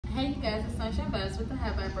Hey you guys, it's Sunshine Buzz with the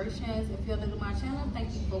High Vibrations. If you're new to my channel,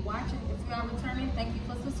 thank you for watching. If you are returning, thank you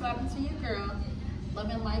for subscribing to your girl. Love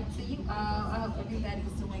and light to you all. I hope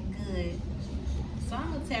everybody's doing good. So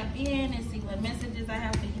I'm gonna tap in and see what messages I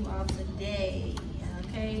have for you all today.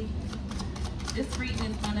 Okay. This reading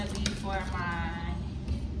is gonna be for my,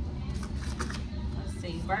 let's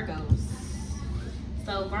see, Virgos.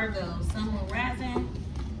 So Virgo, Sun, Moon, Rising.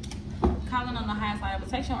 Calling on the highest light of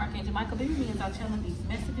protection, Archangel Michael, baby me as I'm telling these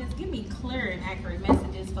messages. Give me clear and accurate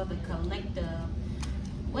messages for the collective.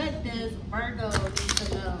 What does Virgo need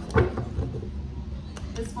to know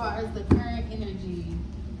as far as the current energy?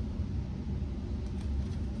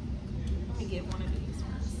 Let me get one of these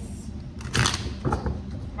first.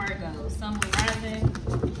 Virgo, Sun, Moon, Rising.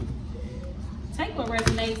 Take what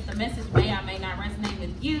resonates. The message may or may not resonate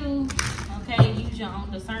with you. Okay, use your own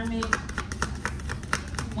discernment.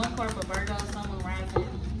 One card for Virgo, Sun, Moon, Rising.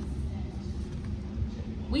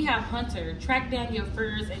 We have Hunter, track down your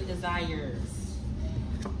fears and desires.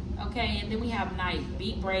 Okay, and then we have Knight,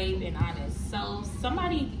 be brave and honest. So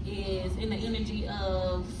somebody is in the energy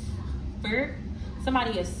of fear.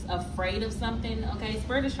 Somebody is afraid of something. Okay,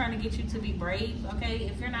 Spirit is trying to get you to be brave. Okay,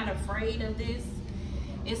 if you're not afraid of this,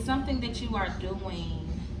 it's something that you are doing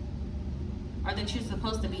or that you're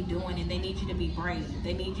supposed to be doing, and they need you to be brave.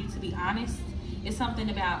 They need you to be honest. It's something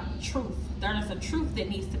about truth. There is a truth that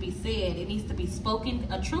needs to be said. It needs to be spoken.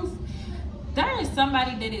 A truth. There is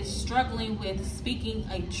somebody that is struggling with speaking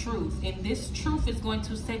a truth, and this truth is going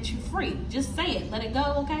to set you free. Just say it. Let it go,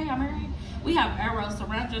 okay? I'm married. We have arrows.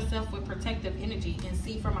 Surround yourself with protective energy and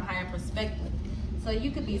see from a higher perspective. So you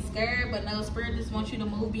could be scared, but no, Spirit just wants you to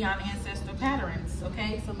move beyond ancestral patterns,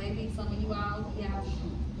 okay? So maybe some of you all have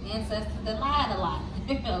ancestors that lied a lot,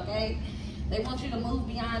 okay? They want you to move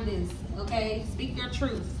beyond this, okay? Speak your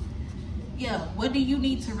truth. Yeah, what do you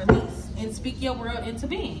need to release? And speak your world into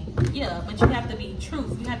being. Yeah, but you have to be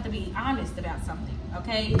truth. You have to be honest about something,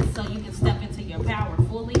 okay? So you can step into your power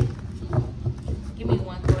fully. Give me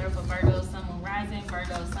one card for Virgo, Sun, Moon, Rising.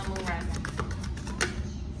 Virgo, Sun, Moon, Rising.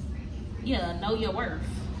 Yeah, know your worth.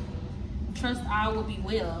 Trust all will be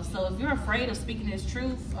well. So if you're afraid of speaking this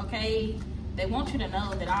truth, okay, they want you to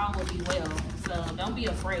know that all will be well. So don't be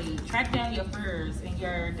afraid. Track down your fears and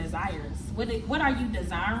your desires. What are you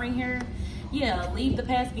desiring here? Yeah, leave the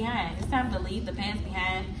past behind. It's time to leave the past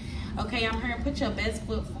behind. Okay, I'm here. Put your best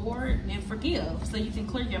foot forward and forgive so you can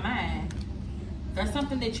clear your mind. There's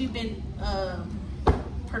something that you've been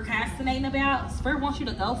procrastinating about. Spirit wants you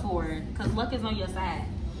to go for it because luck is on your side.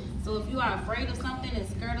 So if you are afraid of something and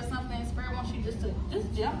scared of something, Spirit wants you just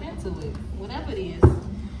jump into it. Whatever it is.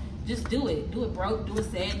 Just do it. Do it broke, do it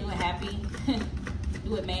sad, do it happy,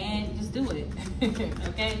 do it mad, just do it.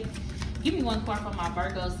 Okay? Give me one card for my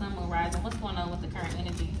Virgo, Sun, Moon, Rising. What's going on with the current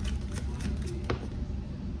energy?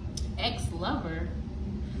 Ex-lover.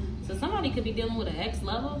 So somebody could be dealing with an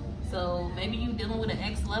ex-lover. So maybe you dealing with an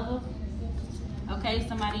ex-lover. Okay,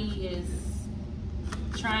 somebody is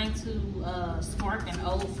trying to spark an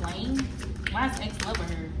old flame. Why is ex-lover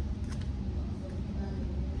here?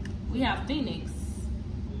 We have Phoenix.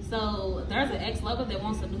 So there's an ex-lover that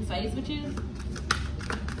wants a new phase with you.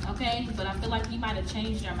 Okay, but I feel like you might have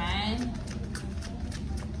changed your mind.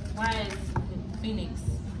 Why is Phoenix?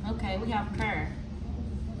 Okay, we have Kerr.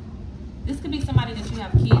 This could be somebody that you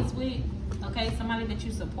have kids with. Okay, somebody that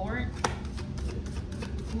you support.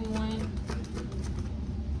 Give me one.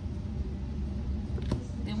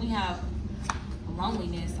 Then we have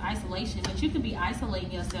loneliness, isolation. But you could be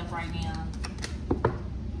isolating yourself right now.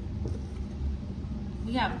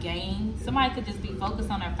 We have gain. Somebody could just be focused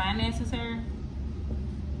on their finances here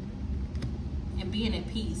and being at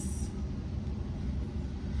peace.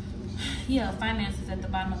 Yeah, finances at the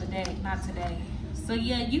bottom of the deck, not today. So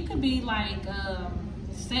yeah, you could be like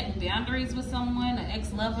setting boundaries with someone, an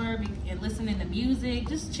ex-lover, and listening to music,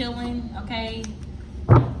 just chilling, okay?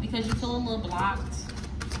 Because you feel a little blocked.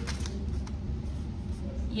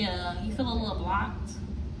 Yeah, you feel a little blocked.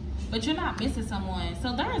 But you're not missing someone.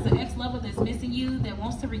 So there is an ex-lover that's missing you that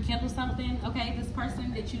wants to rekindle something. Okay, this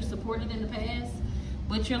person that you supported in the past,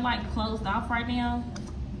 but you're like closed off right now.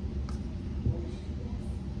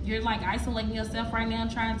 You're like isolating yourself right now,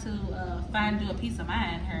 trying to find you a peace of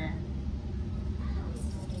mind here.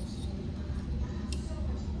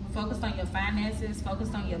 Focused on your finances,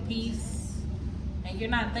 focused on your peace, and you're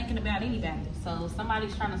not thinking about anybody. So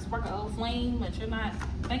somebody's trying to spark an old flame, but you're not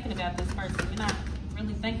thinking about this person. You're not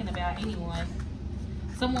really thinking about anyone.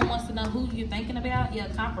 Someone wants to know who you're thinking about. Yeah,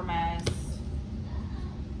 compromise.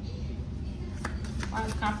 Why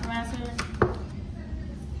is compromise here?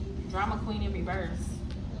 Drama queen in reverse.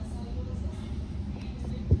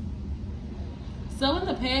 So in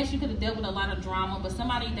the past, you could have dealt with a lot of drama, but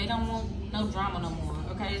somebody, they don't want no drama no more,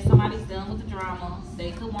 okay? Somebody's done with the drama.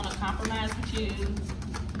 They could want to compromise with you.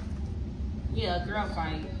 Yeah, girl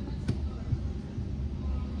fight.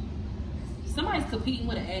 Somebody's competing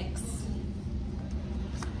with an ex.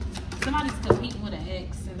 Somebody's competing with an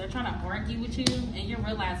ex, and they're trying to argue with you, and you're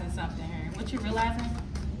realizing something here. What you're realizing?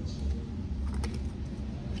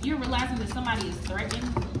 You're realizing that somebody is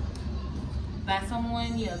threatened by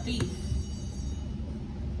someone, yeah, a thief.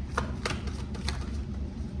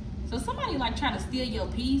 So somebody like trying to steal your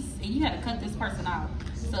peace, and you had to cut this person out.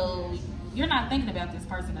 So you're not thinking about this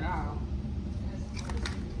person at all.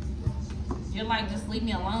 You're like, just leave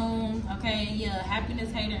me alone, okay? Yeah,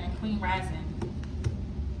 happiness hater and queen rising.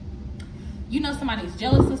 You know somebody's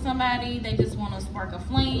jealous of somebody. They just want to spark a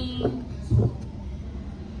flame.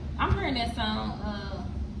 I'm hearing that song,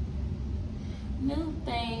 New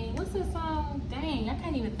Thing. What's that song? Dang, I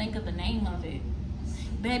can't even think of the name of it.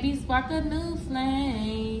 Baby, spark a new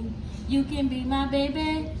flame. You can be my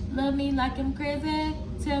baby. Love me like I'm crazy.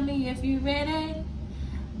 Tell me if you ready.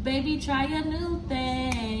 Baby, try a new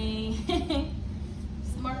thing.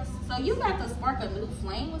 So you got to spark a new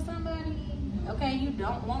flame with somebody. Okay, you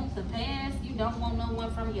don't want the past. You don't want no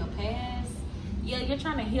one from your past. Yeah, you're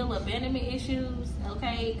trying to heal abandonment issues,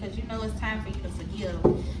 okay? Because you know it's time for you to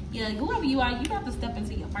forgive. Yeah, whoever you are, you have to step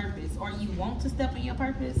into your purpose. Or you want to step in your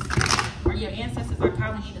purpose. Or your ancestors are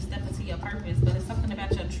calling you to step into your purpose. But it's something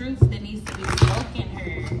about your truth that needs to be spoken,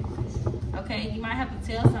 heard. Okay, you might have to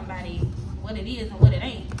tell somebody what it is and what it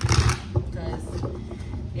ain't. Because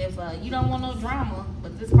if you don't want no drama,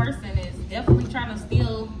 but this person is definitely trying to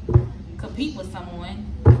still compete with someone,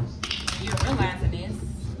 you're realizing this.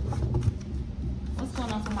 What's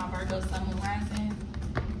going on for my Virgo sun moon rising?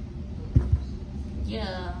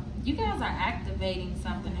 Yeah, you guys are activating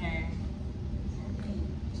something here.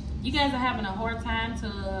 You guys are having a hard time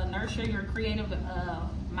to nurture your creative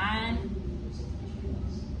mind.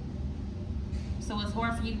 So it's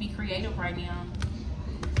hard for you to be creative right now.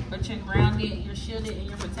 But you're grounded, you're shielded, and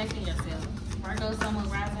you're protecting yourself. Virgo sun moon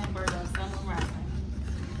rising, Virgo sun moon rising.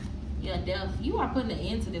 Yeah, Def, you are putting an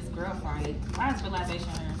end to this girl fight. Why is realization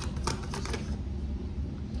here?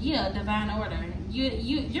 Yeah, divine order.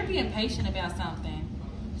 You're being patient about something.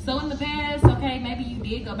 So in the past, okay, maybe you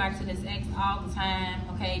did go back to this ex all the time,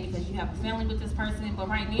 okay, because you have a family with this person. But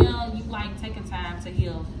right now, you like taking time to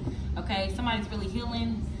heal, okay? Somebody's really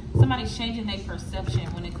healing. Somebody's changing their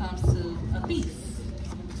perception when it comes to a thief.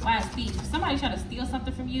 Why is thief? Somebody tried to steal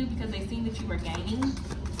something from you because they seen that you were gaining.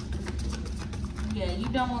 Yeah, you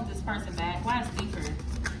don't want this person back. Why is thiefer?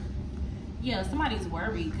 Yeah, somebody's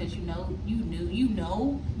worried because you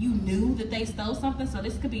knew that they stole something. So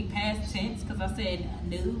this could be past tense because I said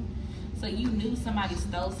knew. So you knew somebody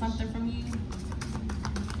stole something from you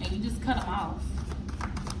and you just cut them off.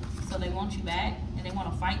 So they want you back and they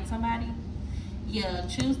want to fight somebody. Yeah,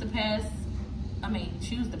 choose the past.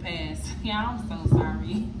 Yeah, I'm so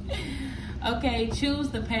sorry. Okay, choose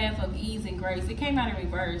the path of ease and grace. It came out in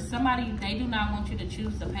reverse. Somebody, they do not want you to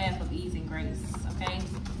choose the path of ease and grace, okay?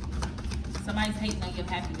 Somebody's hating on your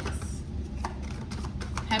happiness.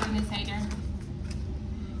 Happiness hater.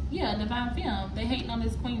 Yeah, divine film. They hating on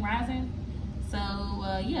this queen rising. So,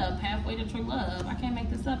 yeah, pathway to true love. I can't make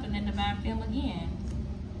this up. And then divine film again.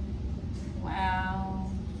 Wow.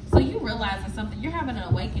 So you realizing something. You're having an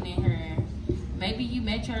awakening here. Maybe you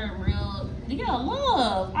met your real,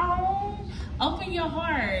 love. Oh, open your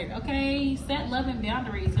heart, okay? Set love and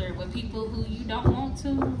boundaries here with people who you don't want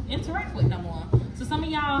to interact with no more. So some of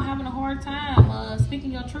y'all having a hard time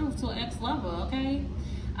speaking your truth to an ex-lover, okay?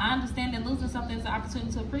 I understand that losing something is an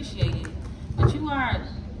opportunity to appreciate it. But you are,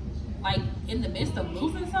 like, in the midst of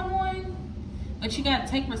losing someone, but you got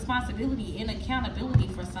to take responsibility and accountability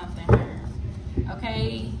for something here,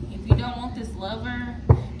 okay? If you don't want this lover,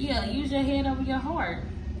 yeah, use your head over your heart,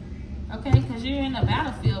 okay? Because you're in a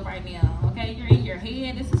battlefield right now, okay? You're in your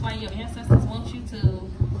head. This is why your ancestors want you to,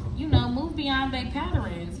 move beyond their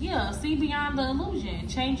patterns. Yeah, see beyond the illusion.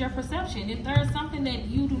 Change your perception. If there's something that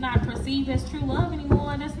you do not perceive as true love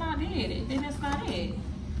anymore, that's not it. Then that's not it.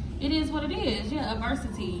 It is what it is. Yeah,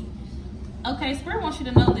 adversity. Okay, Spirit wants you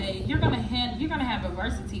to know that you're gonna have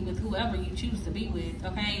adversity with whoever you choose to be with,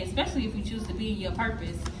 okay? Especially if you choose to be in your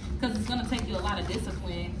purpose, because it's gonna take you a lot of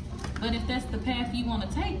discipline. But if that's the path you want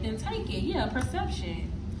to take, then take it. Yeah,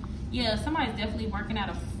 perception. Yeah, somebody's definitely working out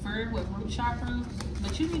a fear with root chakra,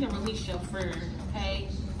 but you need to release your fear, okay?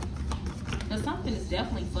 Because something is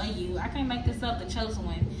definitely for you. I can't make this up, the chosen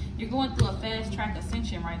one. You're going through a fast track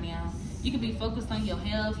ascension right now. You could be focused on your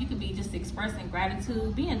health. You could be just expressing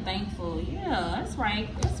gratitude, being thankful. Yeah, that's right.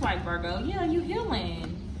 That's right, Virgo. Yeah, you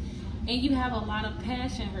healing. And you have a lot of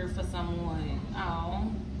passion here for someone.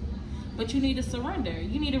 Oh. But you need to surrender.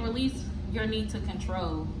 You need to release your need to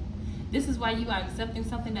control. This is why you are accepting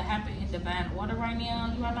something to happen in divine order right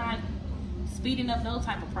now. You are not speeding up no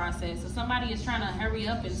type of process. If somebody is trying to hurry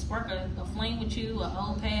up and spark a flame with you, an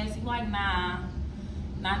old past, you like, nah,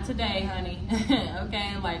 not today, honey.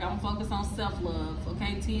 Okay, like I'm focused on self-love.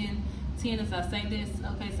 Okay, 10 as I say this.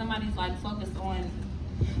 Okay, somebody's like focused on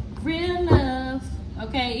real love.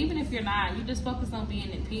 Okay, even if you're not, you just focus on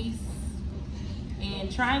being at peace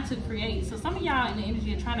and trying to create. So some of y'all in the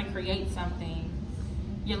energy are trying to create something.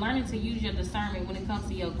 You're learning to use your discernment when it comes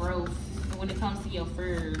to your growth, when it comes to your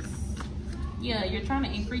fears. Yeah, you're trying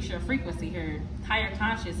to increase your frequency here, higher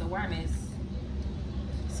conscious awareness,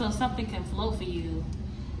 so something can flow for you.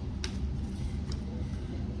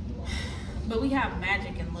 But we have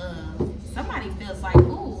magic and love. Somebody feels like,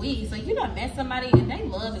 ooh, so you done met somebody and they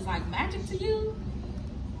love is like magic to you?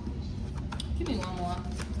 Give me one more.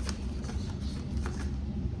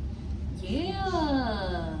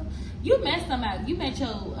 Yeah. You met somebody. You met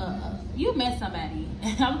somebody.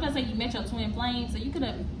 I was gonna say you met your twin flame, so you could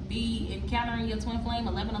be encountering your twin flame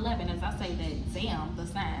 1111, as I say that. Damn, the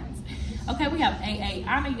signs. Okay, we have AA.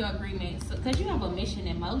 Honor your agreements, because you have a mission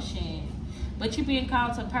in motion. But you're being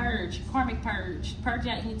called to purge, karmic purge out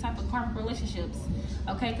any type of karmic relationships.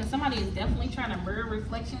 Okay, because somebody is definitely trying to mirror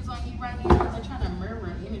reflections on you right now. They're trying to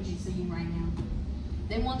mirror energy to you right now.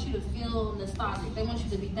 They want you to feel nostalgic. They want you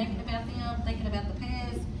to be thinking about them, thinking about the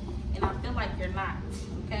past. And I feel like you're not,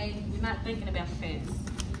 okay? You're not thinking about the past.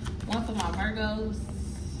 One for my Virgos.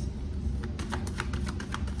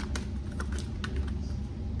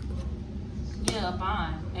 Yeah, a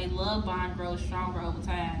bond. A love bond grows stronger over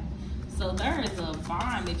time. So there is a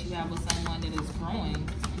bond that you have with someone that is growing,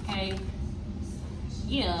 okay?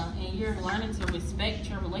 Yeah, and you're learning to respect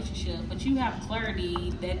your relationship, but you have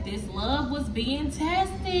clarity that this love was being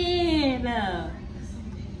tested.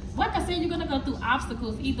 Like I said, you're gonna go through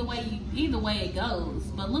obstacles either way it goes.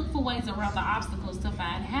 But look for ways around the obstacles to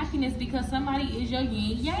find happiness, because somebody is your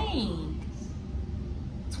yin yang.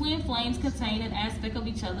 Twin flames contain an aspect of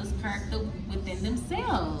each other's character within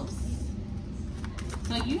themselves.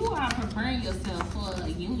 So you are preparing yourself for a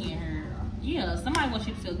union here. Yeah, somebody wants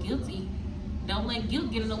you to feel guilty. Don't let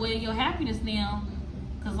guilt get in the way of your happiness now.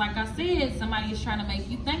 Because like I said, somebody is trying to make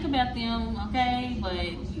you think about them, okay?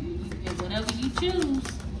 But whatever you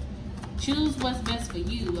choose what's best for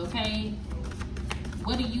you, okay?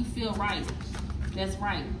 What do you feel right? That's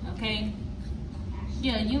right, okay?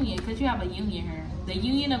 Yeah, union, because you have a union here. The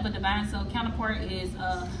union of a divine soul counterpart is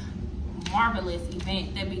a marvelous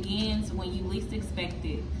event that begins when you least expect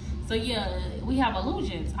it. So yeah, we have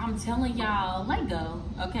illusions. I'm telling y'all, let go,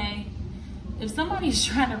 okay? If somebody's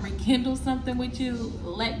trying to rekindle something with you,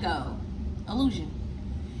 let go. Illusion.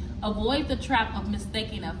 Avoid the trap of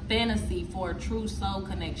mistaking a fantasy for a true soul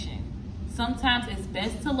connection. Sometimes it's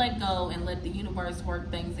best to let go and let the universe work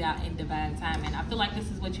things out in divine timing. I feel like this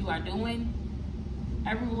is what you are doing.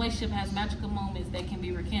 Every relationship has magical moments that can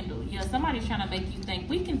be rekindled. Yeah, somebody's trying to make you think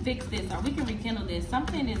we can fix this or we can rekindle this.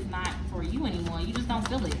 Something is not for you anymore. You just don't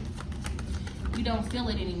feel it. You don't feel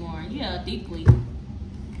it anymore. Yeah, deeply.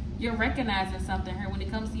 You're recognizing something here when it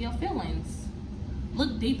comes to your feelings.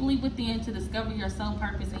 Look deeply within to discover your soul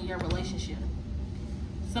purpose in your relationship.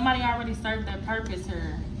 Somebody already served their purpose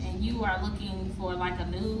here, and you are looking for like a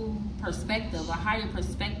new perspective, a higher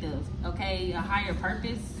perspective, okay? A higher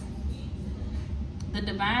purpose. The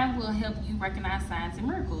divine will help you recognize signs and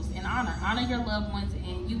miracles and honor. Honor your loved ones,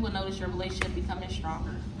 and you will notice your relationship becoming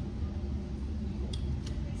stronger.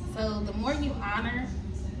 So the more you honor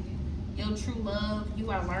your true love, you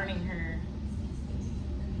are learning her.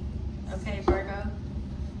 Okay, Virgo?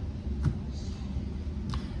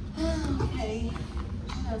 Okay.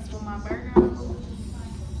 That's for my Virgo.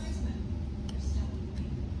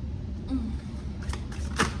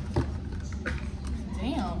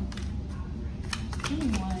 Damn.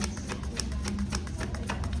 Anyway.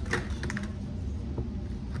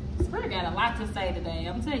 Spirit got a lot to say today.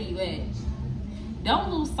 I'm telling you that.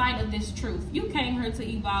 Don't lose sight of this truth. You came here to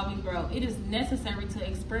evolve and grow. It is necessary to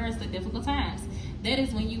experience the difficult times. That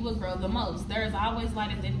is when you will grow the most. There is always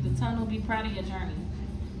light at the end of the tunnel. Be proud of your journey.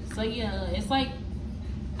 So yeah, it's like,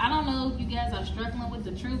 I don't know if you guys are struggling with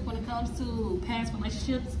the truth when it comes to past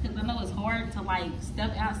relationships, because I know it's hard to like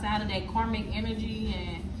step outside of that karmic energy,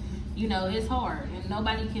 and you know, it's hard. And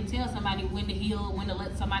nobody can tell somebody when to heal, when to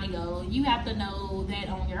let somebody go. You have to know that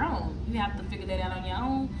on your own. You have to figure that out on your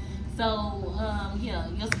own. So, yeah,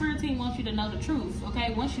 your spirit team wants you to know the truth,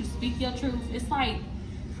 okay? Once you speak your truth, it's like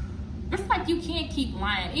It's like you can't keep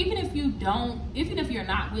lying. Even if you're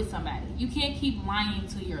not with somebody, you can't keep lying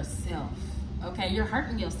to yourself. Okay, you're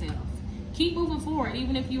hurting yourself. Keep moving forward,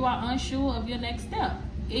 even if you are unsure of your next step.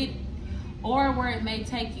 Or where it may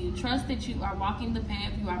take you. Trust that you are walking the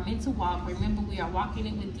path you are meant to walk. Remember, we are walking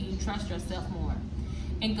it with you. Trust yourself more.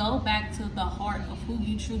 And go back to the heart of who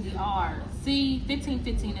you truly are. See,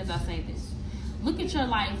 15:15 as I say this. Look at your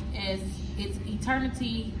life as its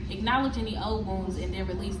eternity, acknowledge any old wounds and then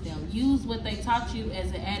release them. Use what they taught you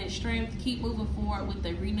as an added strength. Keep moving forward with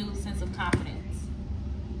a renewed sense of confidence.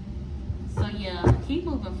 So yeah, keep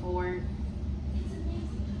moving forward.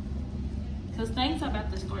 Because things are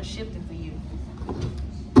about to start shifting for you.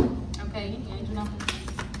 Okay, angel numbers.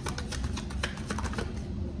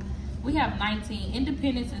 We have 19.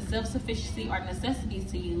 Independence and self-sufficiency are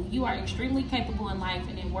necessities to you. You are extremely capable in life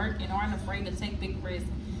and in work and aren't afraid to take big risks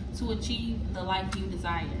to achieve the life you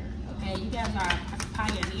desire. Okay, you guys are a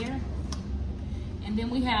pioneer. And then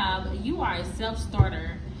we have, you are a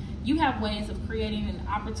self-starter. You have ways of creating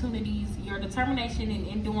opportunities. Your determination and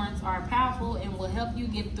endurance are powerful and will help you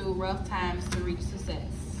get through rough times to reach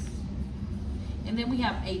success. And then we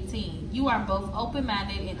have 18. You are both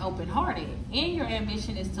open-minded and open-hearted. And your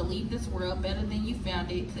ambition is to leave this world better than you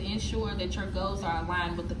found it, to ensure that your goals are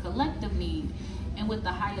aligned with the collective need and with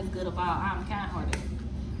the highest good of all. I'm kind-hearted.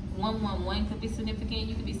 111 could be significant.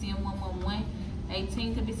 You could be seeing 111.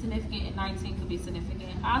 18 could be significant and 19 could be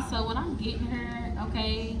significant. Also, what I'm getting here,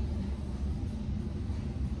 okay,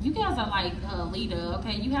 you guys are like a leader,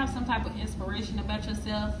 okay? You have some type of inspiration about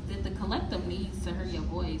yourself that the collective needs to hear your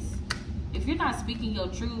voice. If you're not speaking your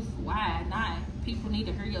truth, why not? People need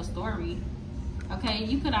to hear your story. Okay,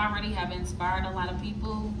 you could already have inspired a lot of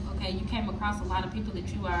people. Okay, you came across a lot of people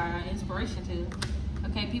that you are inspiration to.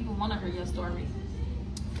 Okay, people want to hear your story.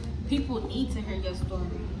 People need to hear your story.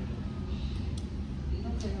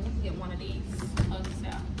 Okay, let's get one of these. Close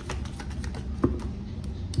this out.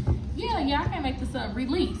 Yeah, I can't make this up.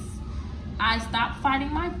 Release. I stop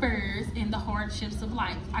fighting my fears and the hardships of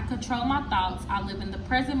life. I control my thoughts. I live in the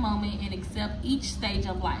present moment and accept each stage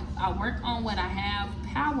of life. I work on what I have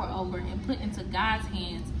power over and put into God's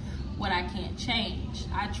hands what I can't change.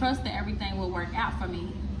 I trust that everything will work out for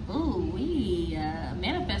me. Ooh,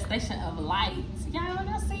 manifestation of light.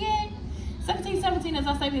 Y'all see it? 17:17 as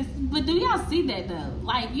I say this. But do y'all see that though?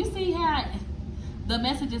 Like, you see how the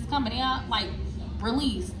message is coming out? Like,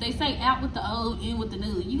 release. They say out with the old, in with the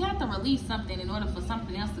new. You have to release something in order for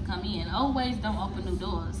something else to come in. Always don't open new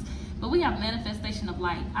doors. But we have manifestation of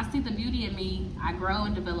light. I see the beauty in me. I grow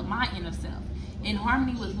and develop my inner self. In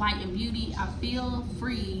harmony with light and beauty, I feel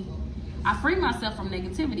free. I free myself from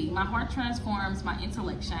negativity. My heart transforms, my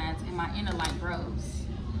intellect shines, and my inner light grows.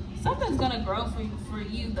 Something's gonna grow for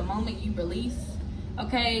you the moment you release.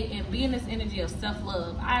 Okay, and be in this energy of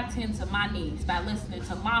self-love. I attend to my needs by listening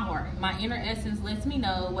to my heart. My inner essence lets me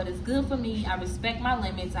know what is good for me. I respect my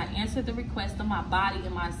limits. I answer the request of my body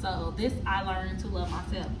and my soul. This I learned to love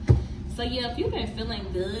myself. So yeah, if you've been feeling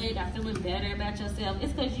good or feeling better about yourself,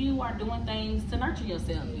 it's because you are doing things to nurture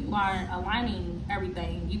yourself. You are aligning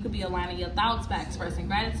everything. You could be aligning your thoughts by expressing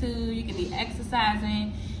gratitude. You could be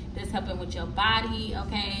exercising. That's helping with your body,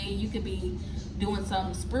 okay? You could be doing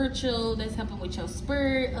something spiritual that's helping with your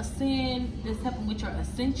spirit, ascend, that's helping with your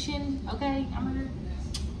ascension, okay?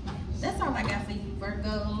 That's all I got for you,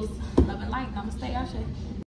 Virgos. Love and light. Namaste, Asha.